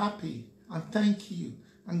to be happy and thank you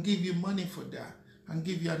and give you money for that and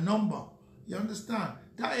give you a number. You understand?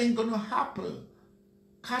 That ain't gonna happen.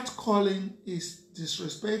 Catcalling is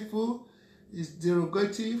disrespectful, is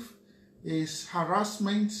derogative, is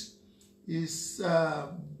harassment, is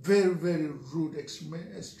very, very rude,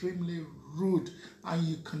 extremely rude, and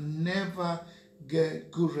you can never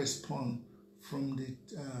get good response from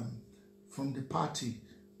the party,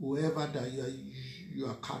 whoever that you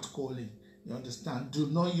are catcalling. You understand? Do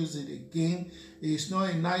not use it again. It's not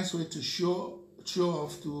a nice way to show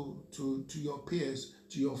off to your peers,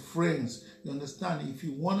 to your friends. You understand? If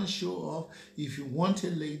you want to show off, if you want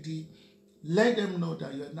a lady, let them know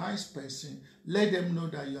that you're a nice person. Let them know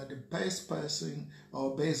that you are the best person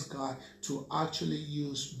or best guy to actually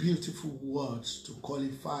use beautiful words to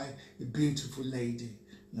qualify a beautiful lady.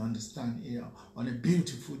 You understand? On a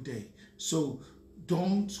beautiful day. So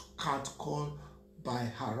don't catcall by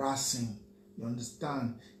harassing. You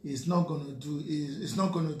understand? It's not gonna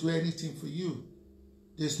do anything for you.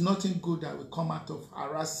 There's nothing good that will come out of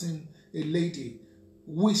harassing a lady,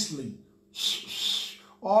 whistling.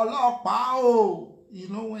 Olopao. You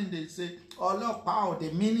know when they say Olopao,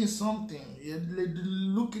 they meaning something. You're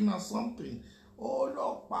looking at something.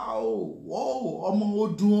 Olopao. Whoa,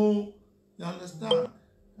 Omo Oduo. You understand?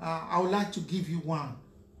 I would like to give you one.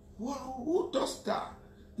 Well, who does that?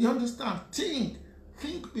 You understand?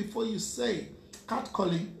 Think before you say.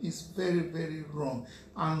 Catcalling is very, very wrong.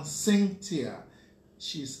 And Cynthia,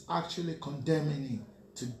 she's actually condemning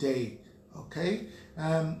it today. Okay?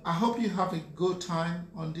 I hope you have a good time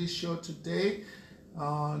on this show today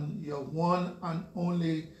on your one and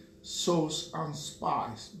only Souls and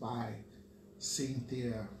Spice by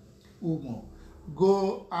Cynthia Umo.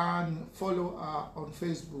 Go and follow her on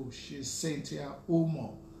Facebook. She's Cynthia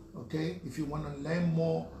Umo. Okay? If you want to learn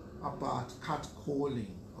more about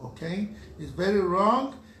catcalling. Okay? It's very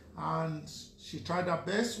wrong, and she tried her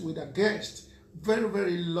best with a guest. Very,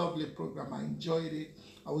 very lovely program. I enjoyed it.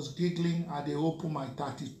 I was giggling at the open my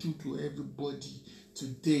 32 to everybody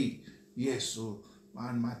today. Yes, so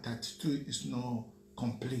and my 32 is not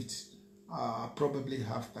complete. I probably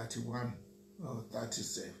have 31 or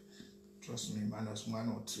 37. Trust me, minus 1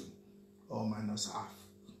 or 2 or minus half.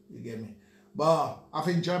 You get me? But I've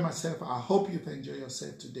enjoyed myself. I hope you've enjoyed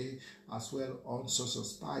yourself today as well on Social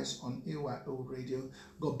Spice on A.Y.O Radio.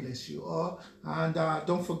 God bless you all. And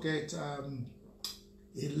don't forget,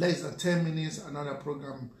 in less than 10 minutes, another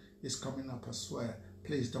program is coming up as well.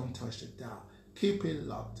 Please don't touch the dial. Keep it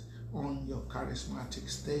locked on your charismatic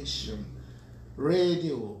station,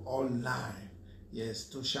 radio online. Yes,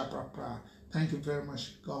 to Shaprapa. Thank you very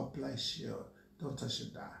much. God bless you. Don't touch the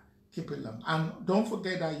dial. Keep it locked. And don't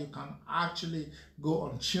forget that you can actually go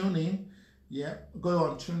on TuneIn. Yeah, go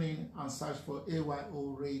on TuneIn and search for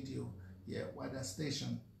A.Y.O Radio. Yeah, weather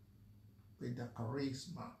station with the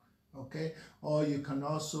charisma. Okay, or you can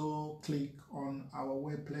also click on our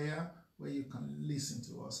web player where you can listen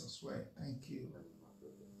to us as well. Thank you.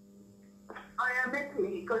 I am a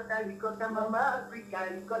click ricotta, mama Africa,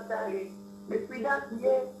 ricotta, make we dance,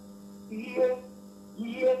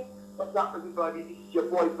 yeah. What's up, everybody? This is your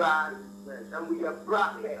boy Van, and we are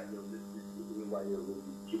back here.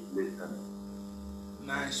 Keep listening.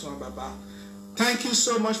 Nice one, Baba. Thank you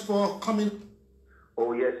so much for coming.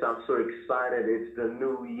 Oh yes, I'm so excited. It's the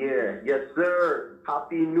new year. Yes, sir.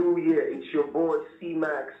 Happy New Year. It's your boy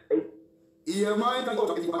C-Max. Yeah, man.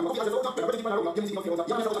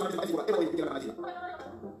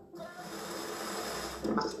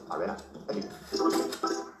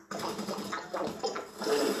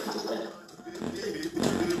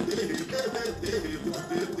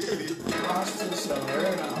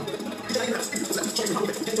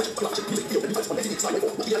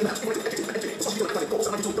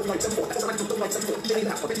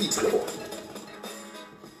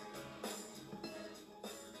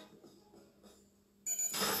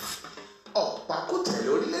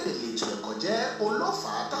 Ọ̀pákùtẹ̀lẹ̀ orílẹ̀-èdè ètò ẹ̀kọ́ jẹ́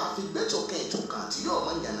olófàá tá a fi gbẹ́tòkè ètò kan tí yóò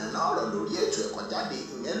mọ yànnàná ọ̀rọ̀ lórí ètò ẹ̀kọ́ jáde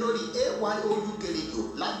ìyẹn lórí A.Y.O UK Radio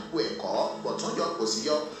lágbo ẹ̀kọ́ gbọ̀túnjọ kò sí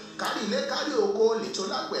yọ kárí ilé kárí oko lètò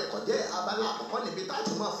lágbo ẹ̀kọ́ jẹ́ abala àkọ́kọ́ níbi tá a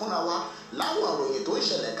ti máa fúnra wa láwọn ìròyìn tó ń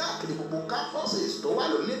ṣẹlẹ̀ káàkiri gbogbo campuses tó wà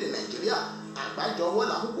lórílẹ̀-èdè Nàìjíríà àgbájọ ọwọ́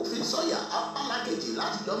làkókò fi sọ̀yà apálá kejì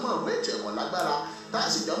láti jọ mọ́ ọ̀rọ̀ ètò ẹ̀kọ́ lágbára tá a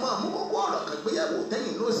sì jọ mọ́ mú kókó ọ̀rọ̀ kan gbéyàwó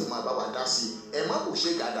tẹ́yìn náà sì máa bá wa dá sí ẹ má kù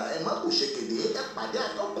ṣe gàdà ẹ má kù ṣe kéde ẹ pàdé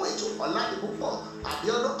àtọ́kùn ètò Ọládìpúpọ̀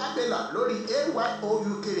Abíọ́dún Abẹ́là lórí A.Y.O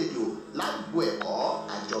UK Radio lágbo ẹ̀kọ́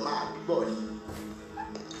àjọmọ́ àgbọ̀ ni.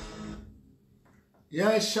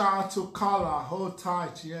 Yes, shout out to Carla. Hold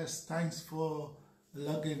tight. Yes, thanks for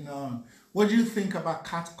logging on. What do you think about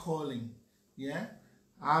catcalling? Yeah?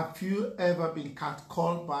 Have you ever been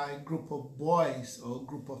catcalled by a group of boys or a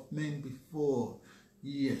group of men before?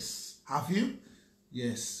 Yes. Have you?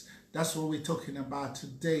 Yes. That's what we're talking about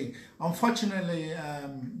today. Unfortunately,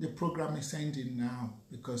 the program is ending now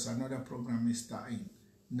because another program is starting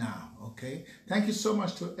now. Okay. Thank you so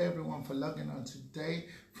much to everyone for logging on today.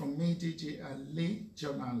 From me, DJ Ali,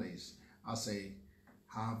 journalist, I'll say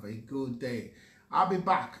have a good day. I'll be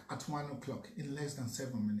back at 1 o'clock in less than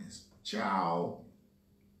 7 minutes. Ciao.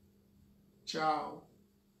 Ciao,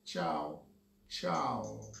 ciao,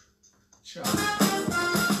 ciao, ciao.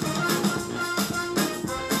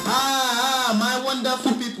 My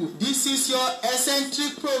wonderful people, this is your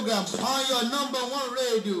eccentric program on your #1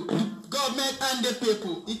 radio, government and the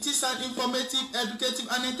people. It is an informative, educative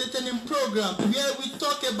and entertaining program where we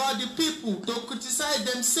talk about the people to criticize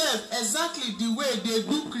themselves exactly the way they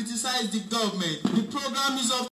do criticize the government. The program is of